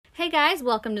Hey guys,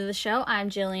 welcome to the show.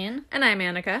 I'm Jillian. And I'm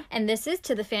Annika. And this is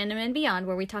To the Fandom and Beyond,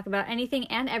 where we talk about anything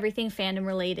and everything fandom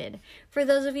related. For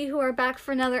those of you who are back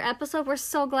for another episode, we're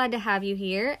so glad to have you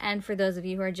here. And for those of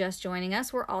you who are just joining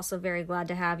us, we're also very glad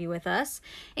to have you with us.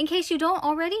 In case you don't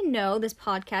already know, this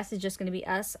podcast is just going to be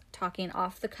us talking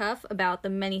off the cuff about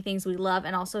the many things we love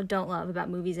and also don't love about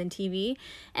movies and TV.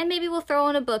 And maybe we'll throw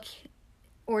in a book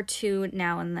or two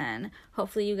now and then.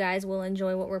 Hopefully you guys will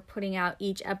enjoy what we're putting out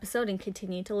each episode and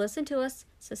continue to listen to us,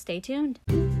 so stay tuned.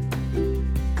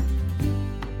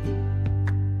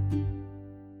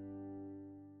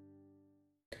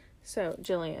 So,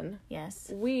 Jillian.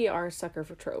 Yes. We are a sucker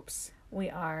for tropes. We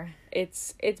are.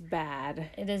 It's bad.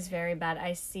 It is very bad.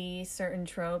 I see certain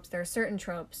tropes. There are certain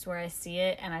tropes where I see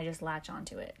it and I just latch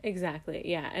onto it. Exactly,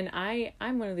 yeah. And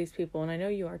I'm one of these people, and I know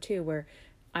you are too, where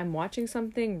I'm watching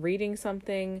something, reading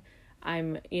something,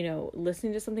 I'm,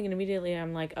 listening to something, and immediately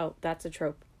I'm like, oh, that's a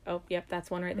trope. Oh, yep,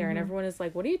 that's one right there. Mm-hmm. And everyone is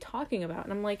like, what are you talking about?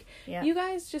 And I'm like, yep. You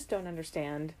guys just don't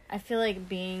understand. I feel like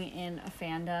being in a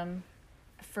fandom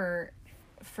for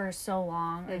so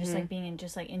long, or just like being in,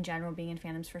 just like in general, being in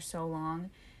fandoms for so long,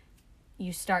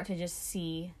 you start to just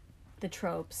see the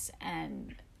tropes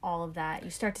and all of that.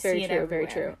 You start to see it everywhere. Very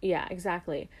true. Yeah,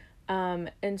 exactly.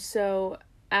 And so,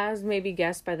 as maybe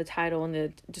guessed by the title and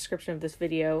the description of this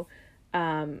video,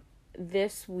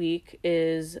 this week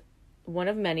is one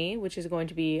of many, which is going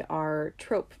to be our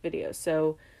trope videos.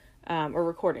 So, or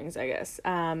recordings, I guess.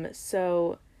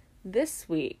 So this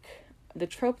week, the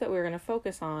trope that we're going to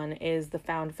focus on is the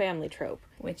found family trope.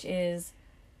 Which is,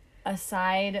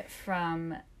 aside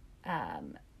from,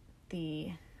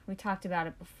 we talked about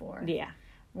it before. Yeah.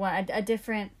 A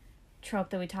different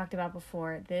trope that we talked about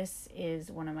before. This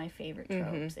is one of my favorite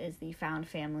tropes, is the found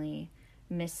family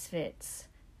misfits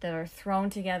that are thrown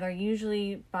together,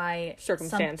 usually by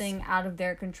something out of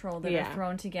their control, that are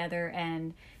thrown together,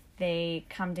 and they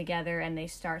come together and they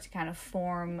start to kind of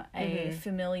form a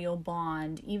familial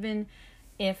bond, even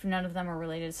if none of them are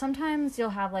related. Sometimes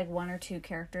you'll have like one or two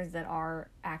characters that are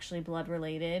actually blood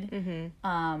related, and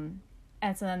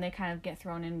so then they kind of get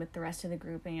thrown in with the rest of the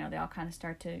group, and they all kind of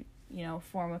start to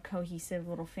form a cohesive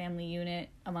little family unit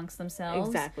amongst themselves.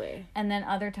 Exactly. And then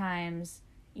other times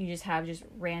you just have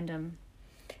random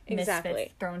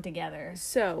misfits thrown together.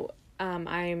 So,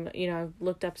 I've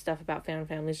looked up stuff about found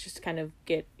families just to kind of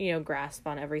get, grasp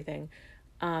on everything.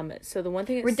 So the one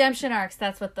thing... Redemption arcs,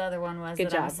 that's what the other one was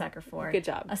I'm a sucker for. Good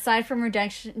job. Aside from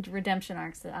redemption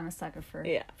arcs, that I'm a sucker for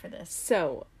this.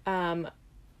 So, something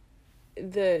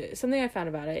I found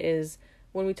about it is,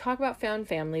 when we talk about found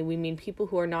family, we mean people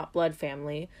who are not blood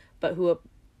family, but who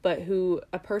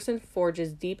a person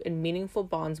forges deep and meaningful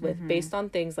bonds with based on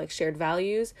things like shared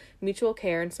values, mutual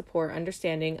care and support,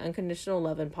 understanding, unconditional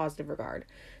love, and positive regard.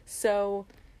 So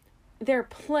there are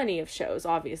plenty of shows,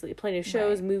 obviously,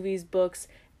 movies, books,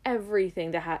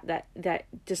 everything that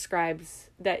describes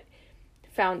that.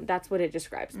 That's what it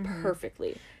describes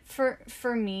perfectly.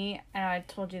 For me, and I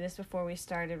told you this before we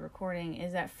started recording,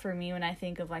 is that for me, when I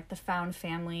think of like the found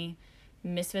family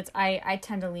misfits, I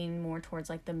tend to lean more towards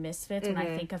like the misfits when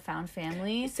I think of found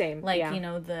family. Same. Like,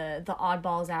 the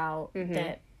oddballs out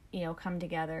that, come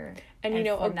together and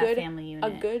form that family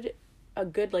unit. A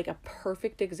good like a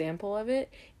perfect example of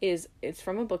it is, it's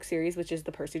from a book series, which is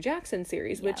the Percy Jackson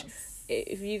series, which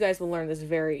if you guys will learn this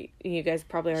you guys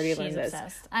probably already learned this.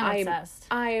 I'm obsessed.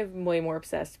 I am way more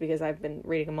obsessed because I've been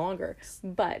reading them longer.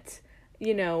 But,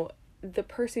 the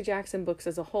Percy Jackson books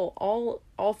as a whole,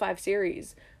 all 5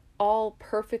 series, all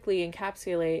perfectly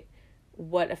encapsulate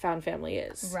what a found family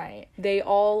is. Right.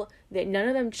 None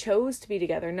of them chose to be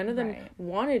together. None of them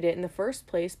wanted it in the first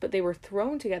place, but they were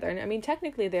thrown together. And I mean,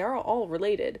 technically they are all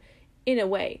related in a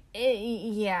way.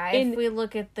 If we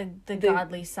look at the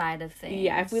godly side of things.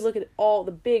 Yeah, if we look at all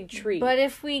the big tree. But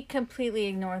if we completely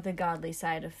ignore the godly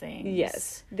side of things.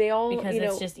 Yes. They all, because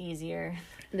it's just easier.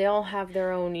 They all have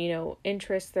their own,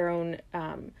 interests, their own,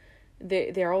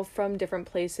 they're all from different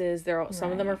places.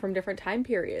 Some of them are from different time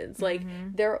periods. Like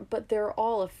they're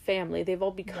all a family. They've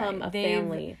all become a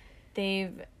family.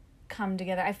 They've come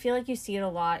together. I feel like you see it a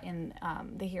lot in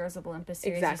the Heroes of Olympus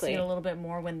series. Exactly. You see it a little bit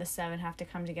more when the 7 have to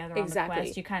come together on the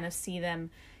quest. You kind of see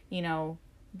them,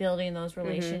 building those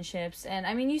relationships. And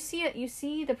I mean, you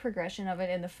see the progression of it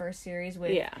in the first series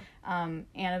with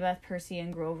Annabeth, Percy,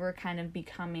 and Grover kind of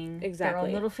becoming their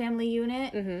own little family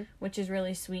unit, which is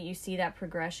really sweet. You see that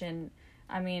progression.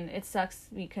 I mean, it sucks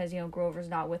because, Grover's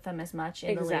not with them as much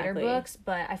in the later books,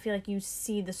 but I feel like you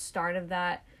see the start of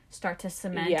that start to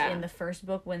cement in the first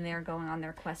book when they're going on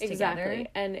their quest together.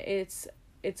 And it's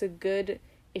a good...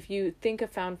 If you think of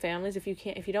found families, if you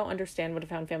don't understand what a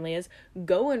found family is,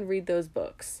 go and read those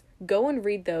books. go and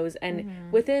read those,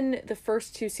 and within the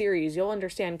first 2 series you'll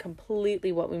understand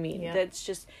completely what we mean. That's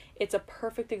just, it's a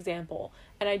perfect example.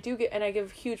 And I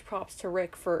give huge props to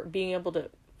Rick for being able to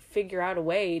figure out a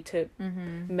way to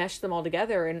mesh them all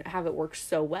together and have it work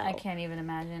so well. I can't even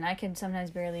imagine. I can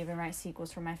sometimes barely even write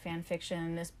sequels for my fan fiction,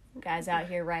 and this guy's out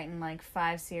here writing like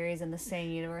 5 series in the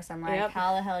same universe. I'm like,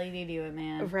 how the hell do you do it,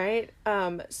 man? Right.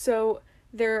 So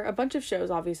there are a bunch of shows,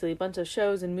 obviously, a bunch of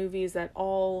shows and movies that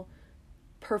all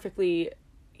perfectly,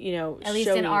 you know, at least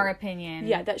in our opinion,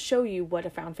 that show you what a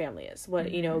found family is,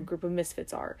 what you know, a group of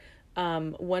misfits are.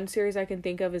 One series I can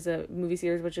think of is a movie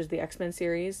series, which is the X-Men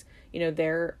series. You know,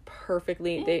 they're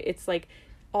perfectly, it's like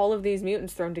all of these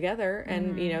mutants thrown together,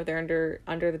 and you know, they're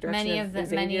under the direction of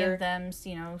Xavier. Many of them,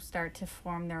 you know, start to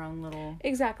form their own little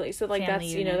so like that's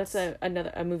units. You know, that's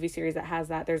a movie series that has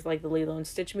that. There's like the Lilo and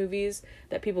Stitch movies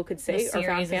that people could say are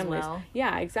found families. Well.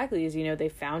 Yeah, exactly. Is, you know, they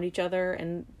found each other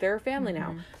and they're a family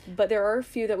now. But there are a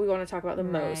few that we want to talk about the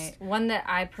most. One that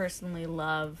I personally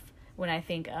love when I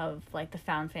think of like the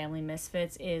found family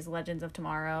misfits is Legends of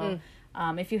Tomorrow.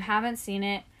 If you haven't seen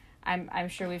it, I'm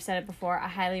sure we've said it before, I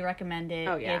highly recommend it.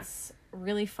 It's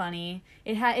really funny.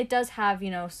 It does have,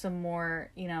 you know, some more,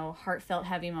 you know, heartfelt,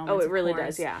 heavy moments. It really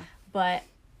does, yeah. But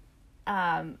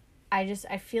I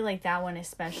feel like that one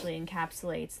especially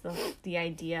encapsulates the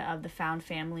idea of the found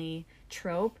family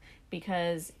trope,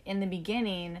 because in the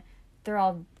beginning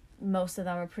most of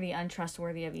them are pretty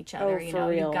untrustworthy of each other. You know,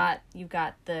 real. You've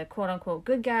got the quote unquote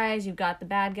good guys, you've got the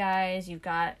bad guys, you've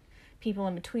got people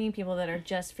in between, people that are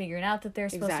just figuring out that they're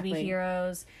supposed to be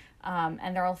heroes,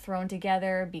 and they're all thrown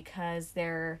together because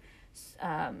they're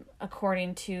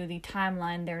according to the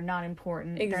timeline, they're not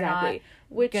important. They're not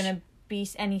gonna be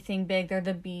anything big. They're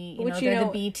the B, they're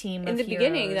the B team in the heroes.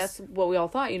 Beginning. That's what we all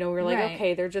thought. You know, we were like,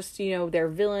 okay, they're just, you know, they're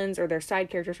villains or they're side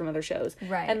characters from other shows,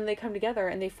 right? And then they come together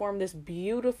and they form this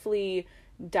beautifully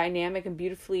dynamic and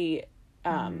beautifully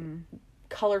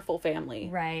colorful family,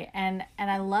 right? And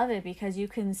I love it because you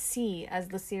can see, as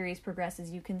the series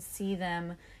progresses, you can see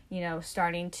them, you know,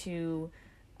 starting to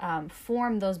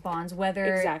form those bonds,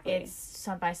 whether it's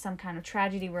by some kind of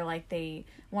tragedy where like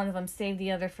one of them saved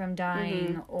the other from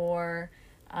dying, or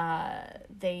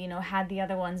they, you know, had the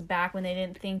other ones back when they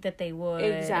didn't think that they would.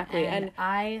 And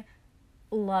I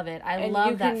love it. I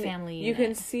love that family unit. You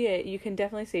can see it. You can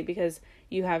definitely see it because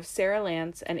you have Sarah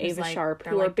Lance and Ava Sharp,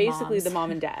 who are basically the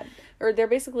mom and dad. Or they're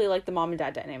basically like the mom and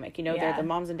dad dynamic. You know, they're the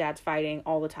moms and dads fighting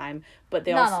all the time, but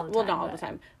they not all the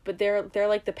time. But they're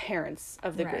like the parents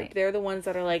of the group. They're the ones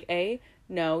that are like,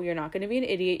 no, you're not going to be an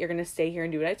idiot. You're going to stay here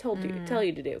and do what I tell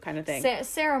you to do, kind of thing.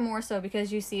 Sarah more so,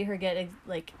 because you see her get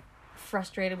like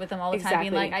frustrated with them all the time,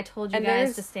 being like, I told you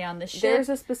guys to stay on the ship. There's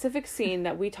a specific scene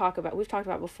that we've talked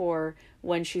about before,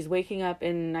 when she's waking up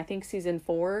in, I think, season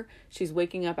 4, she's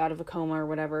waking up out of a coma or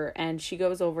whatever, and she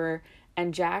goes over,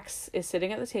 and Jax is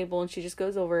sitting at the table, and she just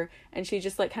goes over, and she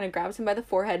just, like, kind of grabs him by the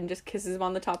forehead and just kisses him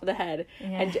on the top of the head,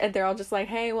 and they're all just like,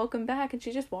 hey, welcome back, and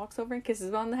she just walks over and kisses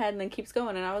him on the head and then keeps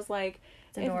going, and I was like,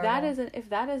 if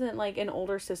that isn't like an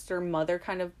older sister mother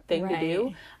kind of thing to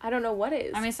do, I don't know what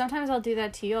is. I mean, sometimes I'll do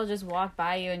that to you. I'll just walk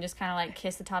by you and just kind of like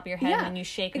kiss the top of your head, and then you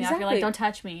shake me off. You're like, don't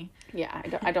touch me. Yeah,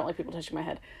 I don't like people touching my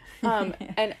head. And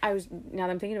now that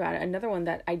I'm thinking about it, another one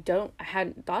that I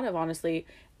hadn't thought of, honestly,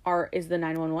 is the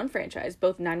 911 franchise.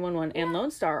 Both 911 and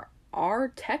Lone Star are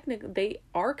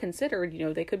considered, you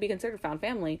know, they could be considered found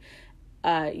family.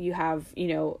 You have, you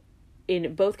know,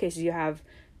 in both cases you have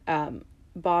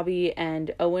Bobby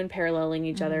and Owen paralleling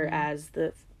each other as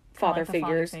the father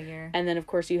figures, and then of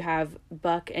course you have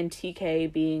Buck and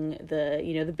TK being the,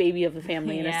 you know, the baby of the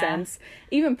family in a sense.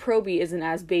 Even Proby isn't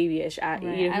as babyish at,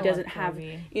 you know, he doesn't have,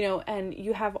 you know, and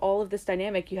you have all of this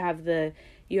dynamic. You have the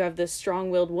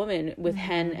strong-willed woman with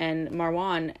Hen and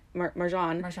Marjan,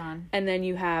 and then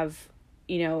you have,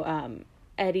 you know,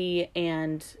 Eddie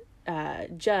and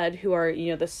Judd, who are,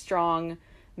 you know, the strong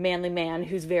manly man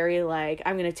who's very like,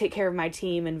 I'm gonna take care of my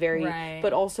team, and very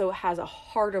but also has a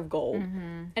heart of gold.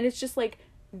 And it's just like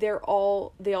they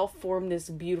all form this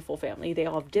beautiful family. They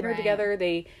all have dinner together,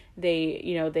 they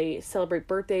you know, they celebrate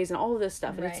birthdays and all of this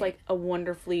stuff, and it's like a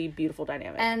wonderfully beautiful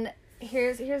dynamic. And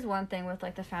here's one thing with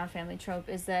like the found family trope,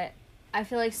 is that I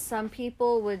feel like some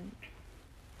people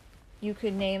you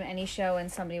could name any show and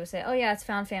somebody would say, oh yeah, it's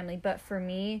found family, but for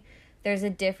me there's a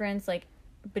difference like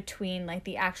between like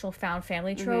the actual found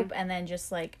family trope and then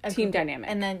just like a team dynamic,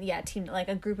 and then team, like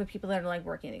a group of people that are like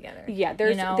working together.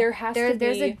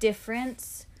 There's a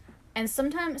difference, and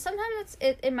sometimes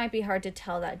it might be hard to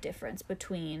tell that difference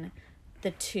between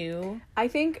the two. I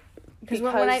think because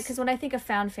when I think of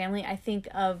found family, I think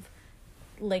of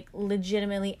like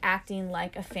legitimately acting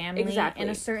like a family Exactly. in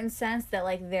a certain sense, that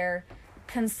like they're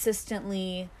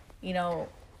consistently, you know,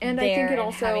 and there I think it and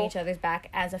also having each other's back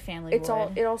as a family it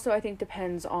would. also I think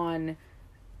depends on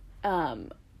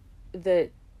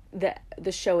the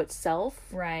show itself.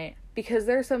 Right. Because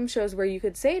there are some shows where you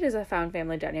could say it is a found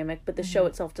family dynamic, but the show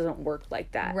itself doesn't work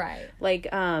like that. Right. Like,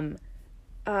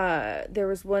 there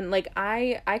was one, like,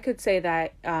 I could say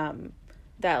that,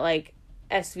 that, like,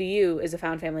 SVU is a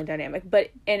found family dynamic, but,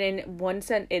 and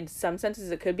in some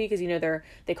senses it could be, because, you know,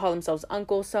 they call themselves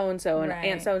Uncle so-and-so and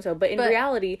Aunt so-and-so, but in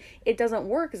reality, it doesn't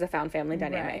work as a found family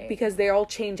dynamic, because they all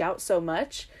change out so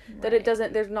much that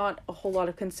there's not a whole lot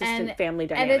of consistent family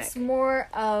dynamic. And it's more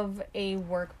of a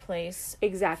workplace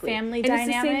family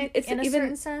dynamic in a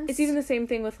certain sense. It's even the same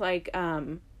thing with, like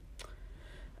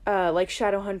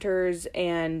Shadowhunters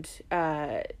and,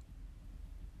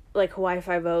 like Hawaii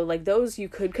Five-0, like those you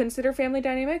could consider family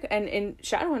dynamic, and in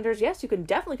Shadowhunters, yes, you can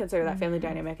definitely consider that family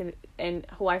dynamic, and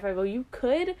Hawaii Five-0 you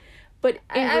could, but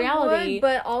in reality,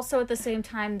 but also at the same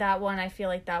time, that one, I feel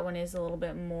like that one is a little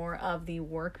bit more of the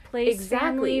workplace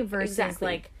family versus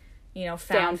like, you know,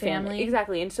 found family.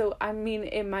 Exactly. And so, I mean,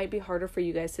 it might be harder for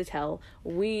you guys to tell.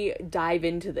 We dive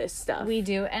into this stuff. We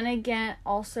do. And again,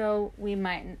 also, we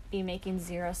might be making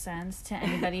zero sense to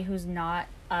anybody who's not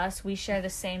us. We share the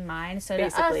same mind. So to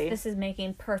us, this is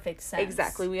making perfect sense.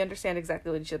 Exactly. We understand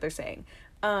exactly what each other's saying.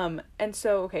 And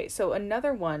so, okay, so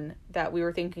another one that we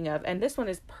were thinking of, and this one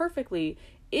is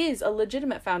a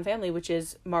legitimate found family, which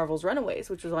is Marvel's Runaways,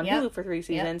 which was on Hulu for 3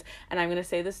 seasons. And I'm going to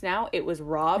say this now, it was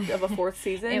robbed of a 4th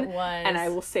season. It was. And I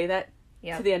will say that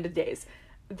to the end of days.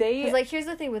 Because, like, here's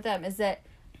the thing with them, is that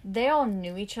they all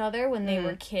knew each other when they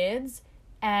were kids,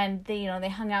 and they, you know, they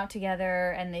hung out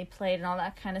together, and they played and all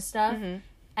that kind of stuff,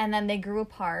 and then they grew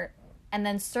apart, and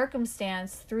then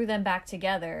circumstance threw them back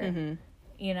together,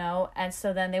 you know, and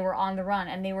so then they were on the run,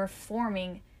 and they were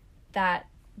forming that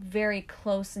very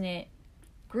close-knit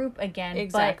group again,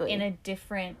 but in a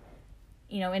different,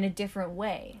 you know, in a different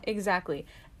way. Exactly.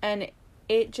 And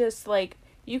it just, like,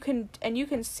 you can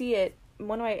see it.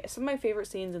 Some of my favorite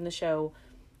scenes in the show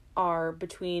are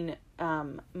between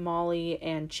Molly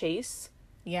and Chase.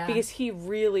 Yeah. Because he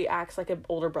really acts like an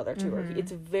older brother to her.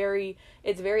 It's very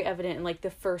evident in, like, the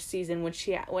first season when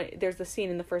there's the scene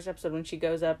in the first episode when she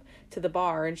goes up to the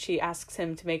bar and she asks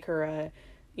him to make her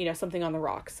something on the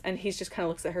rocks, and he's just kind of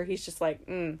looks at her. He's just like,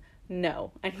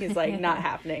 no, and he's like, not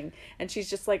happening, and she's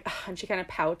just like, ugh, and she kind of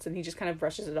pouts, and he just kind of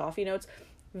brushes it off. You know, it's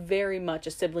very much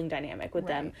a sibling dynamic with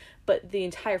them, but the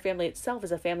entire family itself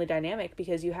is a family dynamic,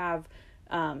 because you have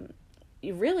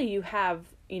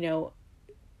you know,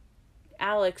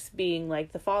 Alex being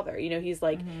like the father. You know, he's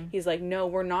like no,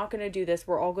 we're not going to do this,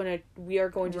 we are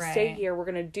going to stay here, we're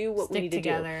going to do what we need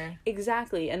together to do.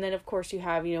 Exactly. And then of course you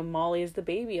have, you know, Molly is the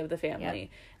baby of the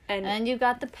family, and you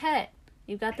got the pet.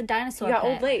 You got the dinosaur pet.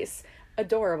 Old Lace.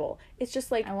 Adorable. It's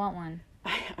just like... I want one.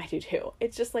 I do too.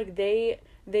 It's just like they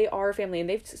are a family, and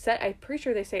they've said, I'm pretty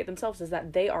sure they say it themselves, is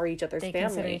that they are each other's family. They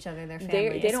consider each other their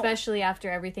family. They especially after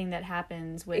everything that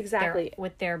happens with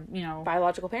their you know,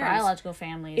 biological parents. Biological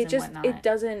families and whatnot.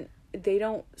 They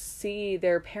don't see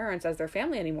their parents as their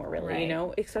family anymore, really, you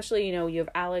know? Especially, you know, you have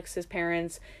Alex's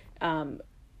parents,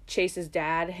 Chase's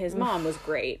dad, his mom was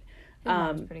great. His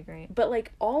mom's pretty great. But,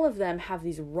 like, all of them have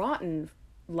these rotten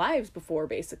lives before,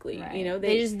 basically. You know,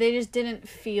 they just didn't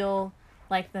feel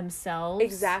like themselves.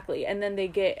 Exactly. And then they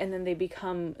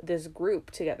become this group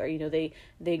together. You know,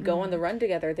 they go on the run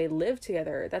together, they live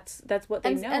together. That's what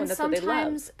they know, and that's what they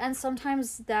love. And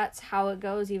sometimes that's how it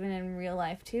goes even in real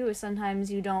life too. Is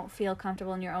sometimes you don't feel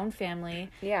comfortable in your own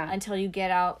family until you get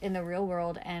out in the real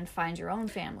world and find your own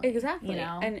family. Exactly. You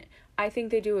know? And I think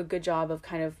they do a good job of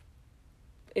kind of,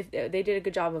 if they did a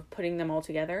good job of putting them all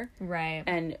together, right,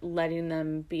 and letting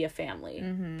them be a family,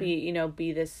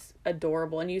 be this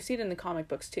adorable, and you see it in the comic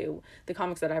books too. The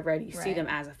comics that I've read, you see them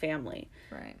as a family,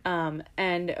 right?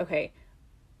 And okay,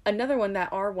 another one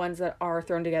that are ones that are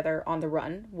thrown together on the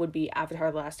run would be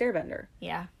Avatar: The Last Airbender,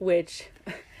 which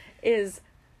is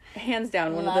hands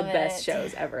down one of the best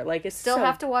shows ever. Like, it's still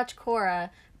have to watch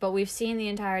Korra, but we've seen the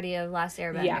entirety of Last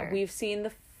Airbender. Yeah, we've seen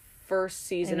the first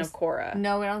season of Korra.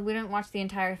 No, we didn't watch the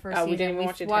entire first season.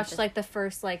 We watched like the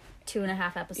first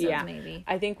 2.5 episodes maybe.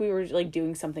 I think we were like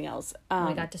doing something else.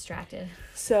 We got distracted.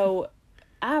 So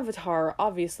Avatar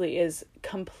obviously is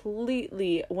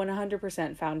completely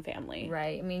 100% found family.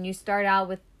 Right. I mean, you start out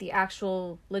with the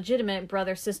actual legitimate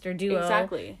brother-sister duo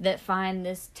that find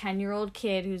this 10-year-old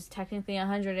kid who's technically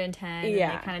 110 and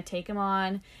they kind of take him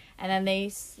on, and then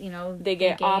they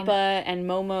get Appa and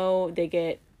Momo, they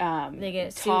get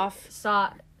Toph.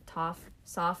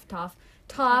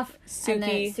 Toph, Suki. and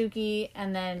then Suki,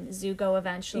 and then Zuko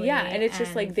eventually. Yeah, and it's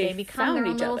just like they become their found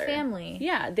own each little other. family.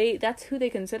 Yeah, that's who they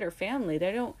consider family.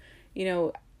 They don't,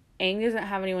 Aang doesn't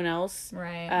have anyone else.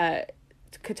 Right.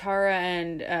 Katara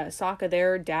and Sokka,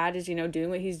 their dad is, doing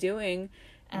what he's doing.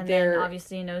 And then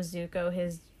obviously, Zuko,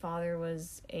 his father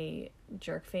was a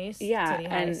jerk face. Yeah, to the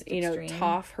and extreme.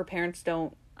 Toph, her parents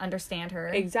don't understand her.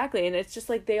 Exactly, and it's just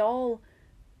like they all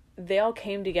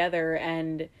came together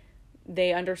and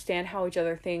they understand how each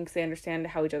other thinks, they understand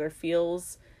how each other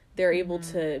feels. They're able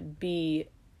to be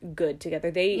good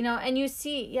together. They and you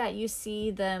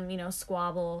see them,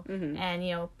 squabble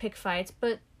and pick fights,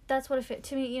 but that's what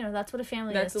to me, that's what a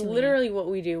family is. That's literally what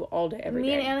we do all day, every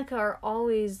day. Me and Annika are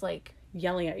always like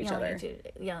yelling at each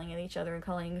other and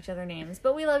calling each other names,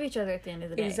 but we love each other at the end of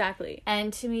the day. Exactly.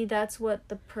 And to me, that's what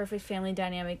the perfect family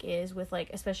dynamic is, with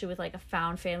especially with a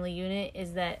found family unit,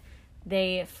 is that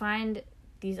they find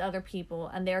these other people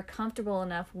and they're comfortable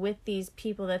enough with these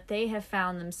people that they have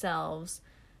found themselves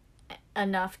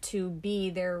enough to be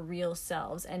their real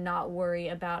selves and not worry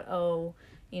about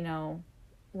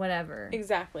whatever.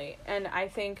 Exactly. And I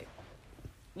think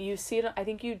you see it. I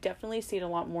think you definitely see it a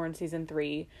lot more in season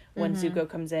 3 when Zuko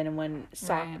comes in and when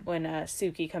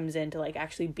Suki comes in to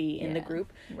actually be in the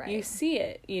group. Right. You see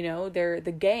it. They're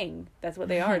the gang. That's what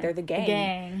they are. They're the gang. The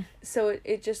gang. So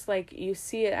it just you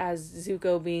see it as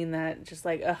Zuko being that just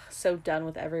so done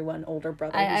with everyone, older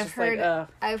brother. I've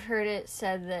heard it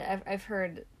said that I've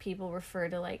heard people refer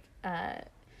to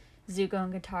Zuko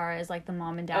and Katara as the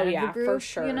mom and dad of the group. For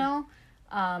sure.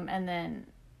 And then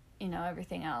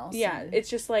everything else. Yeah, it's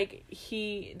just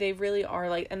they really are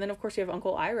and then of course you have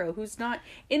Uncle Iroh, who's not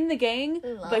in the gang,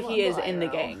 but he is in the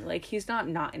gang. He's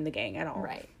not in the gang at all.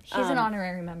 Right. He's an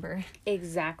honorary member.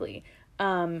 Exactly.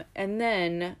 And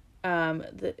then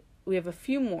we have a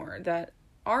few more that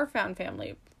are found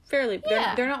family. Fairly,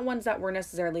 they're not ones that were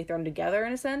necessarily thrown together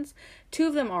in a sense. 2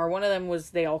 of them are. One of them was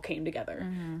they all came together.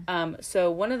 So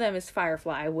one of them is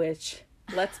Firefly, which,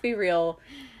 let's be real,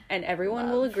 and everyone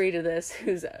will agree to this,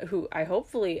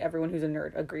 hopefully everyone who's a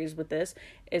nerd agrees with this,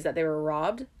 is that they were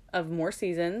robbed of more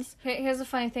seasons. Here's the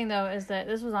funny thing, though, is that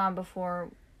this was on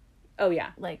before... Oh,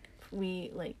 yeah.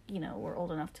 We, were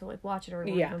old enough to, watch it, or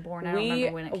we were even born. I don't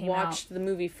remember when it came out. We watched the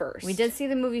movie first. We did see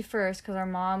the movie first, because our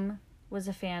mom was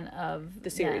a fan of the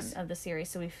series.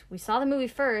 So we saw the movie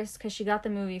first, because she got the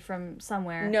movie from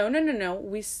somewhere. No.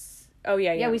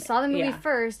 We saw the movie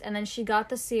first, and then she got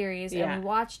the series, and we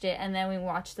watched it, and then we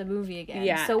watched the movie again.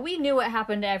 Yeah. So we knew what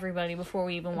happened to everybody before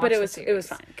we even watched the series. But it was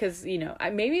fine, because,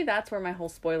 maybe that's where my whole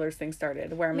spoilers thing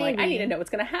started, where I'm I need to know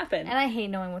what's going to happen. And I hate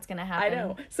knowing what's going to happen. I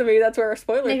know. So maybe that's where our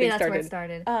spoiler thing started. Maybe that's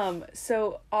where it started.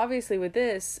 So obviously with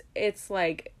this, it's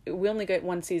we only get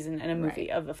one season and a movie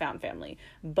of a found family,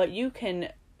 but you can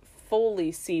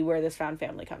fully see where this found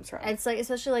family comes from. It's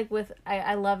especially with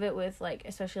I love it with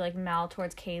especially Mal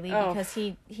towards Kaylee, because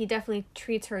he definitely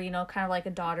treats her kind of like a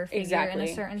daughter figure in a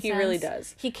certain sense. He really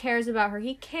does. He cares about her.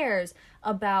 He cares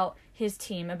about his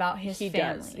team, about his family. He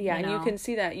does. Yeah, and you can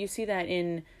see that. You see that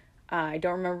in I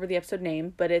don't remember the episode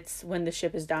name, but it's when the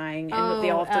ship is dying and they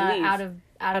all have to leave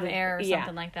out of air or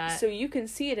something like that. So you can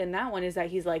see it in that one, is that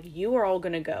he's you are all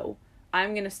gonna go.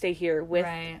 I'm gonna stay here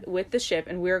with the ship,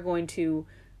 and we're going to.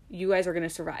 You guys are going to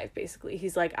survive, basically.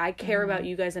 He's I care about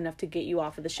you guys enough to get you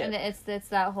off of the ship. And it's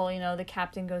that whole, the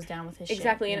captain goes down with his ship.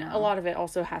 Exactly, and a lot of it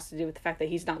also has to do with the fact that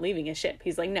he's not leaving his ship.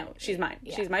 He's no, she's mine.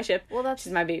 Yeah. She's my ship. Well,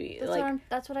 she's my baby.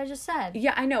 That's what I just said.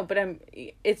 Yeah, I know, but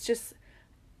it's just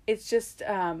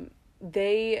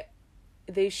they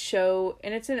show,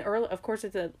 and it's of course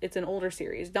it's an older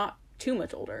series, not too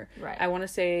much older. Right. I want to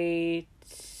say...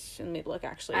 Let me look,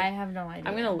 actually. I have no idea.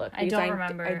 I'm going to look. I don't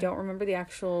remember. I don't remember the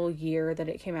actual year that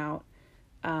it came out.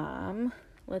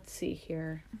 Let's see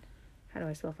here. How do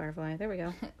I spell Firefly? There we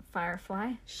go.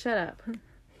 Firefly? Shut up.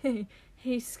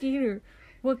 Hey, Skeeter.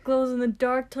 What glows in the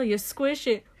dark till you squish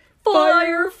it?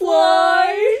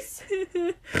 Fireflies!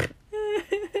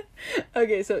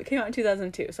 Okay, so it came out in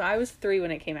 2002. So I was 3 when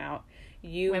it came out.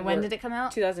 When did it come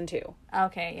out? 2002.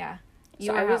 Okay, yeah.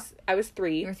 So I was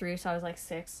 3. You were 3, so I was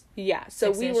 6. Yeah,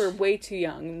 so 6-ish. We were way too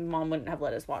young. Mom wouldn't have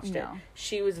let us watch it.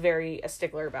 She was very a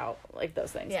stickler about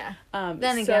those things. Yeah.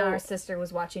 Then again, our sister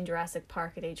was watching Jurassic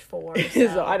Park at age 4.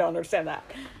 So I don't understand that.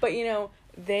 But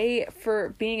they, for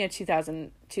being a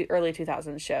early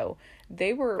 2000s show,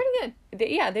 they were pretty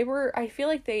good. They were. I feel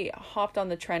like they hopped on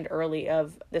the trend early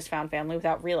of this found family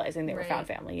without realizing they were found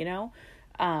family.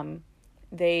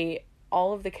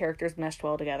 All of the characters meshed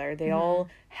well together. They all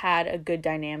had a good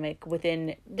dynamic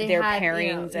within their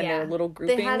pairings and their little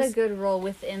groupings. They had a good role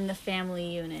within the family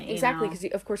unit. Exactly, because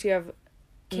of course you have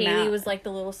Kaylee was like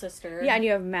the little sister. Yeah, and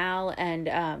you have Mal and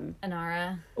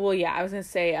Inara. Well, yeah, I was gonna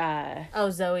say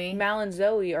Zoe. Mal and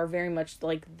Zoe are very much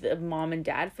like the mom and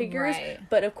dad figures. Right.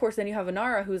 But of course then you have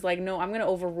Inara who's like, no, I'm gonna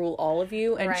overrule all of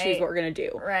you and choose what we're gonna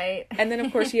do. Right. And then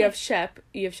of course you have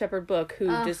Shepherd Book who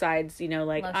decides,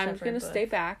 like, I'm Shepherd gonna Book. stay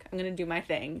back, I'm gonna do my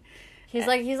thing. He's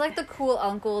like the cool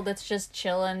uncle that's just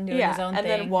chilling, doing his own thing. And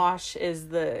then Wash is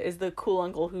the cool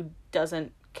uncle who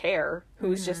doesn't care,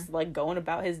 who's just like going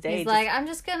about his day. He's like, I'm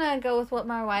just gonna go with what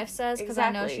my wife says because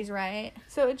I know she's right.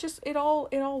 So it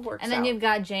all works. And then you've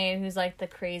got Jane, who's like the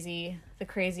crazy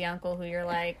uncle who you're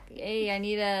like, hey, I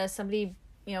need somebody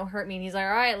hurt me, and he's like,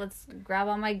 all right, let's grab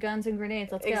all my guns and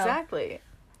grenades, let's go. Exactly.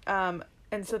 And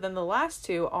so then the last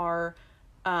two are,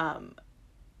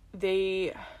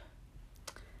 they're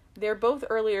both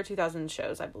earlier 2000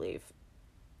 shows, I believe.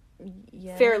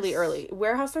 Yes. Fairly early.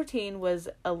 Warehouse 13 was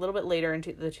a little bit later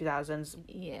into the 2000s.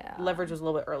 Yeah. Leverage was a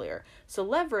little bit earlier. So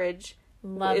Leverage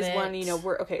Love is it. one,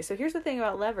 we're okay. So here's the thing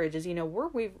about Leverage is, we're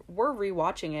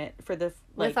rewatching it for the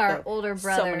with our older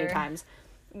brother so many times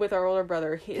with our older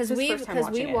brother. Because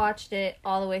we watched it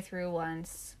all the way through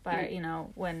once, but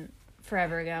when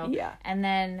forever ago. Yeah. And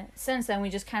then since then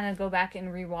we just kind of go back and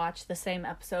rewatch the same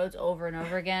episodes over and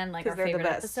over again, like our favorite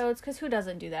episodes, because who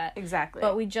doesn't do that? Exactly.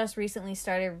 But we just recently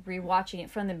started rewatching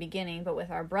it from the beginning, but with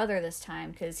our brother this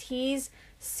time, because he's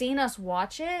seen us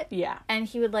watch it. Yeah. And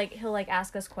he'll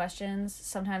ask us questions.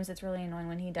 Sometimes it's really annoying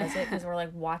when he does it because we're like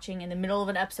watching in the middle of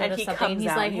an episode of something, and he's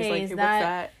like, hey, is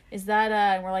that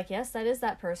and we're like, yes, that is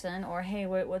that person, or hey,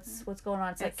 what's going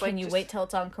on? It's like, can you wait till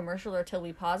it's on commercial or till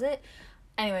we pause it?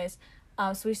 Anyways,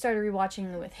 so we started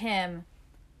rewatching it with him,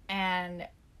 and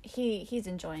he's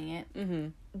enjoying it. Mm-hmm.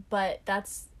 But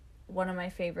that's one of my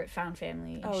favorite found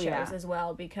family shows as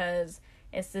well, because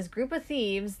it's this group of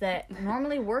thieves that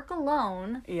normally work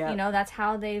alone. Yeah. That's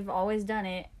how they've always done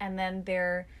it, and then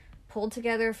they're pulled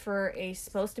together for a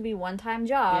supposed to be one-time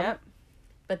job. Yep.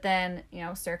 But then,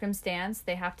 circumstance,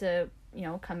 they have to,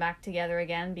 come back together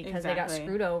again because they got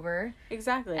screwed over.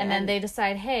 Exactly. And then they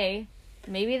decide, hey,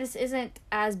 maybe this isn't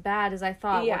as bad as I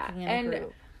thought working in a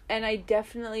group. And I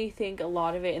definitely think a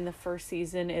lot of it in the first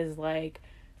season is like,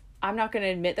 I'm not going to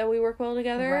admit that we work well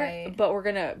together, right, but we're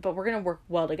gonna work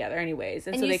well together anyways.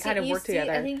 And so they kind of work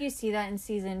together. I think you see that in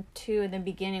season 2 in the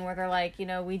beginning, where they're like,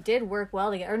 we did work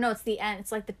well together. Or no, it's the end.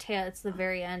 It's like it's the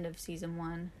very end of season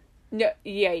 1. No,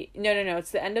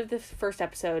 it's the end of the first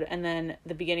episode, and then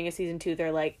the beginning of season 2,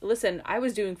 they're like, listen, I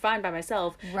was doing fine by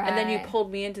myself, right, and then you pulled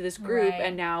me into this group,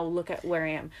 and now look at where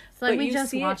I am. So like, we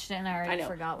just watched it, and I already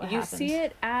forgot what happened. You see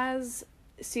it as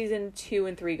season 2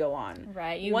 and 3 go on.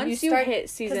 Right. Once you hit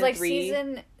season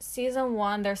 3... season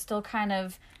 1, they're still kind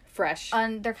of... fresh.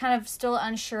 They're kind of still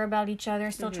unsure about each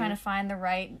other, still trying to find the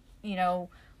right,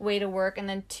 way to work. And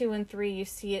then 2 and 3, you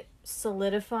see it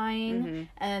solidifying,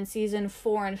 and then season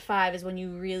 4 and 5 is when you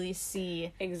really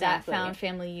see that found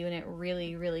family unit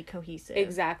really, really cohesive.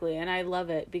 Exactly, and I love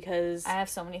it because I have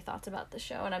so many thoughts about the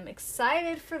show, and I'm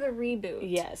excited for the reboot.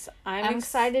 Yes, I'm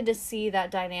excited to see that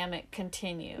dynamic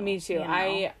continue. Me too.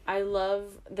 I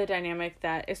love the dynamic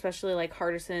that especially like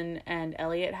Hardison and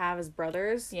Elliot have as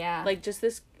brothers. Yeah, like just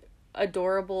this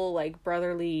adorable like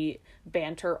brotherly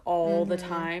banter all the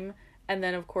time. And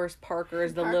then, of course, Parker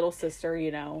is the little sister,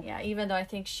 Yeah, even though I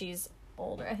think she's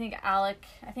older. I think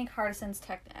Hardison's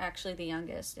actually the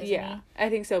youngest, isn't he? I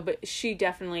think so, but she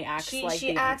definitely acts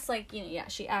she acts like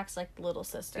the little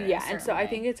sister. Yeah, and so I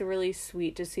think it's really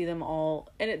sweet to see them all.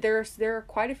 And there are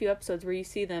quite a few episodes where you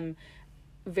see them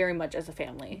very much as a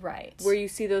family. Right. Where you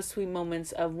see those sweet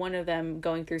moments of one of them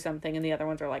going through something and the other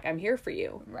ones are like, I'm here for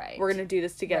you. Right. We're going to do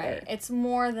this together. Right. It's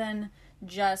more than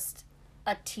just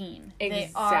a team.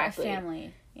 Exactly. They are a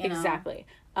family. Exactly.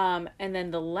 And then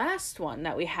the last one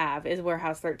that we have is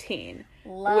Warehouse 13.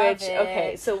 Love it.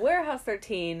 Okay, so Warehouse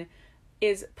 13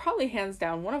 is probably hands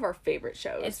down one of our favorite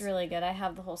shows. It's really good. I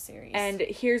have the whole series. And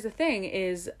here's the thing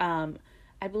is, I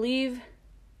believe,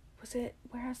 was it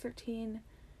Warehouse 13?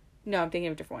 No, I'm thinking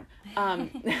of a different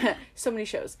one. So many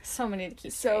shows. So many to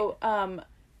keep straight. So,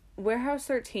 Warehouse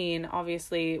 13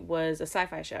 obviously was a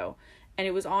sci-fi show. And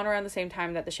it was on around the same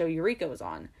time that the show Eureka was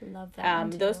on. Love that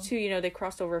one too. Those two, they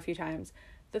crossed over a few times.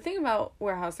 The thing about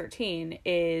Warehouse 13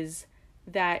 is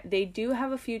that they do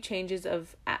have a few changes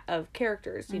of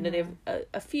characters. They have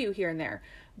a few here and there.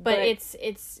 But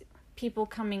it's people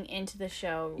coming into the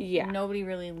show. Yeah. Nobody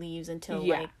really leaves until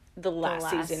the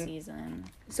last season.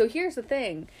 So here's the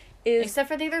thing is, except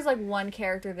for I think there's like one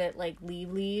character that like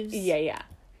leaves. Yeah.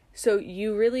 So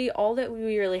you really, all that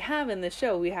we really have in this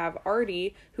show, we have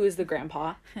Artie, who is the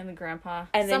grandpa. And the grandpa.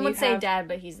 And some would say dad,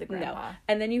 but he's the grandpa. No.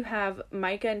 And then you have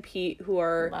Micah and Pete, who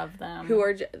are... Love them. Who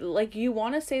are, like, you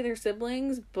want to say they're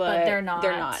siblings, but they're not.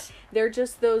 They're not. They're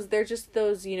just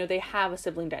those, you know, they have a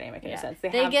sibling dynamic in a sense.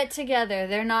 They get together.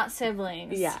 They're not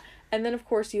siblings. Yeah. And then, of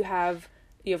course, you have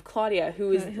Claudia,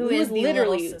 who is the literally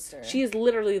little sister. She is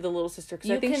literally the little sister,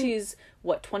 because I think she's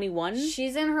 21.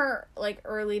 She's in her like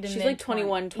early to mid. She's like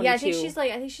 21, 22. Yeah, I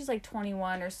think she's like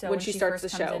 21 or so when she starts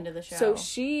first comes into the show. So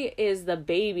she is the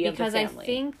baby of the family. Because I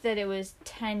think that it was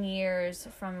 10 years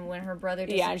from when her brother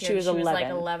disappeared. Yeah, and she was 11. Like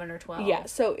 11 or 12. Yeah,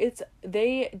 so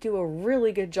they do a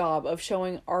really good job of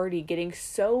showing Artie getting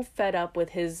so fed up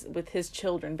with his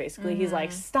children. Basically, he's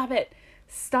like,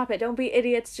 Stop it, don't be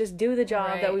idiots, just do the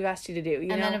job that we've asked you to do, you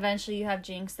know? Then eventually you have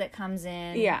Jinx that comes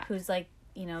in, who's like,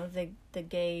 you know, the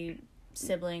gay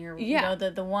sibling, or you know,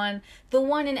 the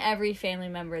one in every family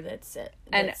member that's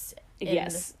yes,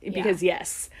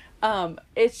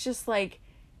 it's just like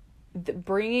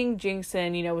bringing Jinx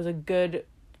in, you know, was a good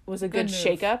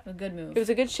shakeup, a good move. It was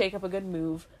a good shakeup, a good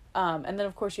move. And then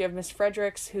of course you have Miss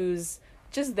Fredericks, who's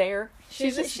just there.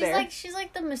 She's there. She's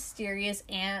like the mysterious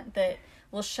aunt that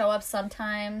will show up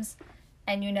sometimes,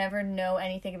 and you never know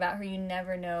anything about her. You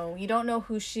don't know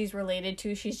who she's related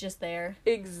to. She's just there.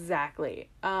 Exactly.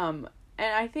 And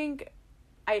I think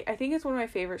it's one of my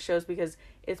favorite shows, because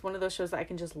it's one of those shows that I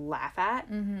can just laugh at,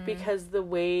 because the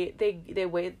way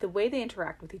they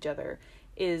interact with each other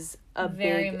is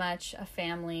very much a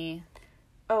family.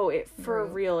 Oh,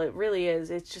 real, it really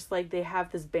is. It's just like they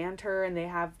have this banter and they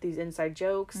have these inside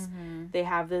jokes. They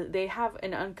have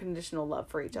an unconditional love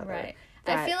for each other. Right.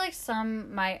 I feel like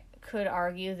some could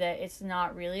argue that it's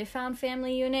not really a found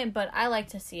family unit, but I like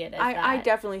to see it as that. I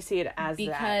definitely see it as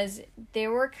because that. They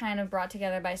were kind of brought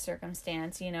together by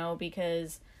circumstance, you know,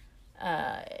 because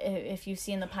if you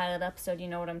see in the pilot episode, you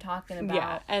know what I'm talking about.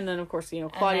 Yeah, and then of course, you know,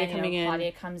 Claudia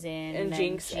Claudia comes in. And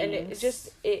Jinx. And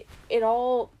it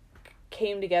all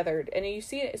came together, and you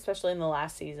see it especially in the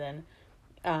last season,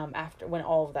 after, when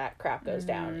all of that crap goes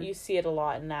down. You see it a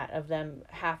lot in that, of them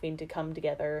having to come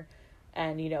together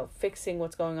and, you know, fixing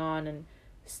what's going on and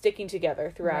sticking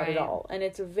together throughout it all. And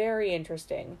it's very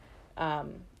interesting,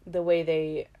 the way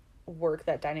they work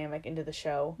that dynamic into the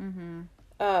show.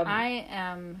 I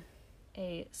am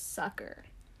a sucker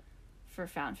for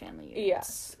found family units.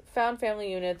 Yes, found family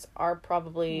units are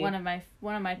probably one of my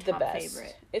top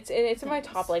favorite. It's in my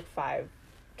top like 5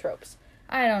 tropes.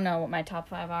 I don't know what my top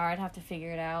 5 are. I'd have to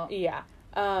figure it out. Yeah.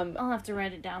 I'll have to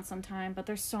write it down sometime, but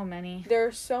there's so many. There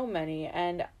are so many,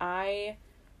 and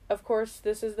of course,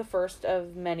 this is the first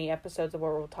of many episodes of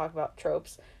where we'll talk about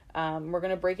tropes. We're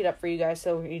gonna break it up for you guys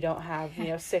so you don't have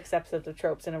 6 episodes of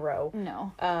tropes in a row.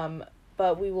 No.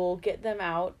 But we will get them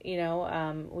out. You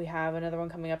know, we have another one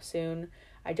coming up soon.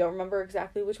 I don't remember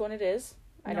exactly which one it is.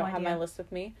 I don't have my list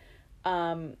with me.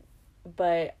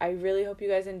 But I really hope you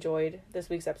guys enjoyed this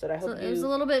week's episode. It was a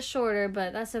little bit shorter,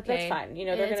 but that's okay. That's fine. You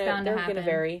know, they're gonna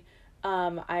vary.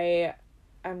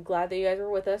 I'm glad that you guys were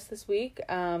with us this week.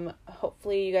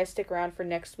 Hopefully you guys stick around for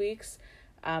next week's.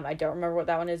 I don't remember what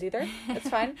that one is either. That's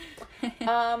fine.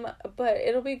 But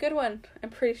it'll be a good one.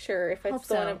 I'm pretty sure. If it's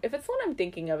the one I'm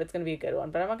thinking of, it's gonna be a good one.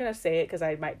 But I'm not gonna say it because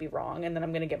I might be wrong, and then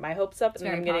I'm gonna get my hopes up, and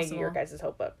then I'm gonna get your guys'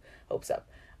 hopes up.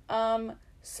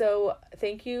 So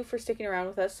thank you for sticking around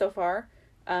with us so far.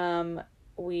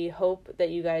 We hope that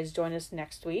you guys join us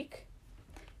next week.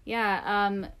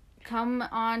 Yeah. Come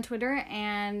on Twitter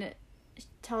and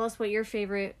tell us what your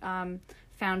favorite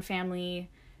found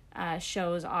family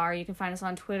shows are. You can find us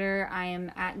on Twitter. I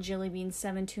am at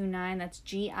Jillybean729. That's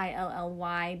GILLYBEAN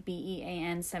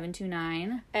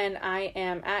 729. And I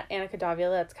am at Annika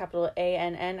Davila. That's capital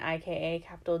ANNIKA,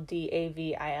 capital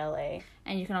DAVILA.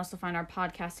 And you can also find our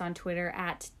podcast on Twitter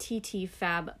at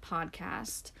TTFab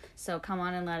Podcast. So come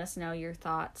on and let us know your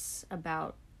thoughts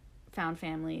about found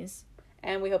families.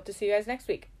 And we hope to see you guys next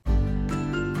week.